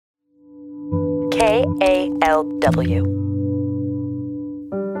KALW.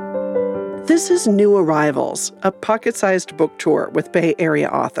 This is New Arrivals, a pocket-sized book tour with Bay Area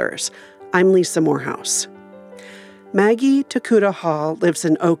authors. I'm Lisa Morehouse. Maggie Tokuda Hall lives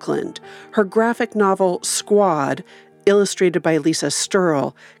in Oakland. Her graphic novel, Squad, illustrated by Lisa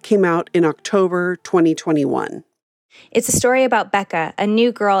Sturl, came out in October 2021. It's a story about Becca, a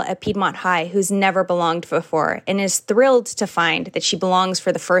new girl at Piedmont High who's never belonged before and is thrilled to find that she belongs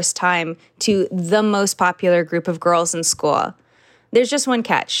for the first time to the most popular group of girls in school. There's just one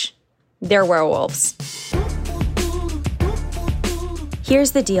catch. They're werewolves.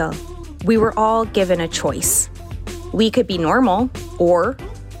 Here's the deal. We were all given a choice. We could be normal, or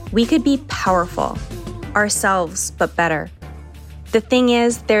we could be powerful. Ourselves, but better. The thing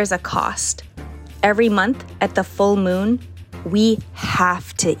is, there's a cost. Every month at the full moon, we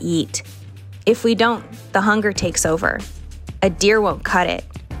have to eat. If we don't, the hunger takes over. A deer won't cut it.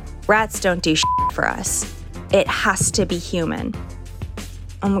 Rats don't do shit for us. It has to be human.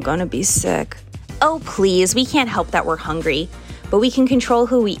 I'm gonna be sick. Oh, please, we can't help that we're hungry, but we can control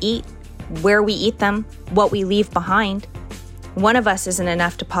who we eat, where we eat them, what we leave behind. One of us isn't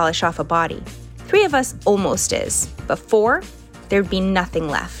enough to polish off a body. 3 of us almost is, but 4, there'd be nothing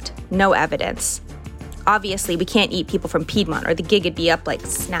left. No evidence. Obviously, we can't eat people from Piedmont or the gig would be up like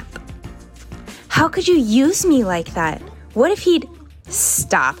snap. How could you use me like that? What if he'd...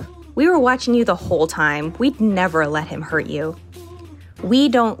 Stop. We were watching you the whole time. We'd never let him hurt you. We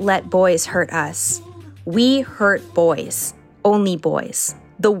don't let boys hurt us. We hurt boys. Only boys.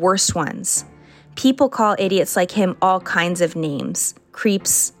 The worst ones. People call idiots like him all kinds of names.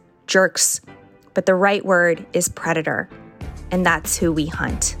 Creeps, jerks. But the right word is predator. And that's who we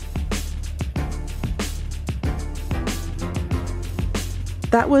hunt.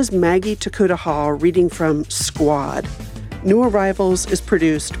 That was Maggie Tokuda Hall reading from Squad. New Arrivals is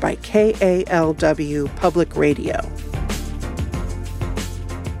produced by KALW Public Radio.